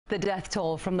The death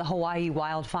toll from the Hawaii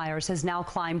wildfires has now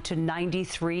climbed to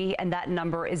 93, and that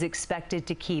number is expected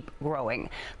to keep growing.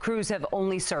 Crews have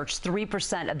only searched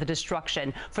 3% of the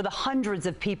destruction for the hundreds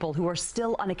of people who are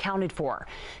still unaccounted for.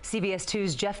 CBS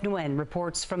 2's Jeff Nguyen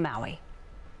reports from Maui.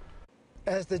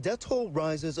 As the death toll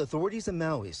rises, authorities in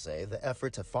Maui say the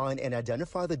effort to find and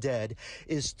identify the dead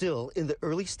is still in the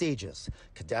early stages.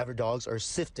 Cadaver dogs are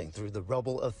sifting through the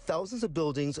rubble of thousands of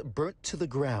buildings burnt to the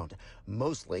ground,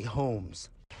 mostly homes.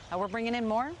 We're bringing in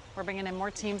more. We're bringing in more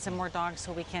teams and more dogs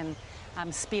so we can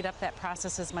speed up that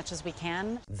process as much as we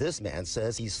can. This man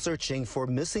says he's searching for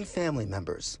missing family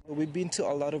members. We've been to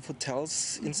a lot of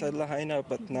hotels inside Lahaina,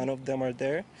 but none of them are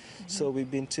there. So we've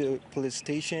been to police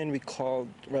station, we called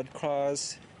Red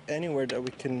Cross, anywhere that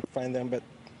we can find them, but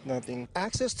nothing.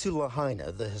 Access to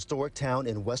Lahaina, the historic town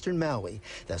in western Maui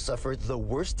that suffered the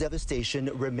worst devastation,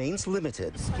 remains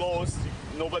limited. It's closed,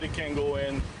 nobody can go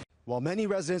in. While many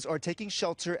residents are taking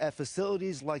shelter at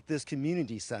facilities like this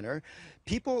community center,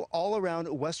 people all around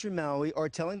western Maui are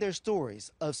telling their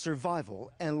stories of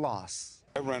survival and loss.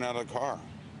 I ran out of the car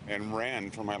and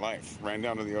ran for my life, ran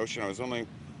down to the ocean. I was only a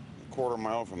quarter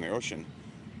mile from the ocean,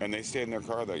 and they stayed in their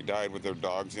car. They died with their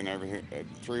dogs and everything.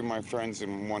 3 of my friends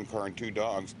in one car and 2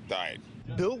 dogs died.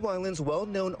 Bill Weiland's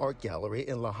well-known art gallery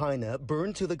in Lahaina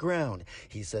burned to the ground.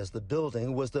 He says the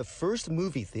building was the first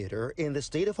movie theater in the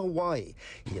state of Hawaii.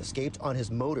 He escaped on his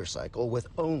motorcycle with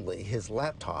only his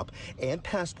laptop and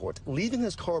passport, leaving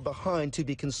his car behind to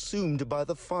be consumed by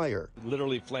the fire.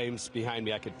 Literally flames behind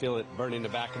me. I could feel it burning the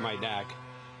back of my neck.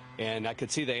 And I could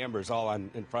see the embers all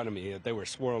in front of me. They were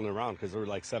swirling around because there were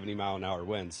like 70-mile-an-hour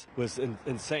winds. It was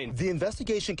insane. The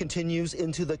investigation continues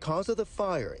into the cause of the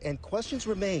fire, and questions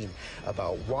remain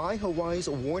about why Hawaii's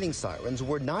warning sirens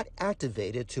were not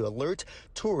activated to alert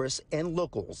tourists and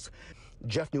locals.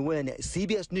 Jeff Nguyen,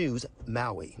 CBS News,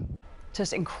 Maui.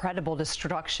 Just incredible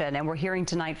destruction, and we're hearing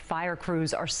tonight fire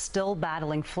crews are still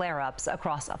battling flare-ups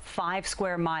across 5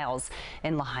 square miles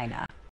in Lahaina.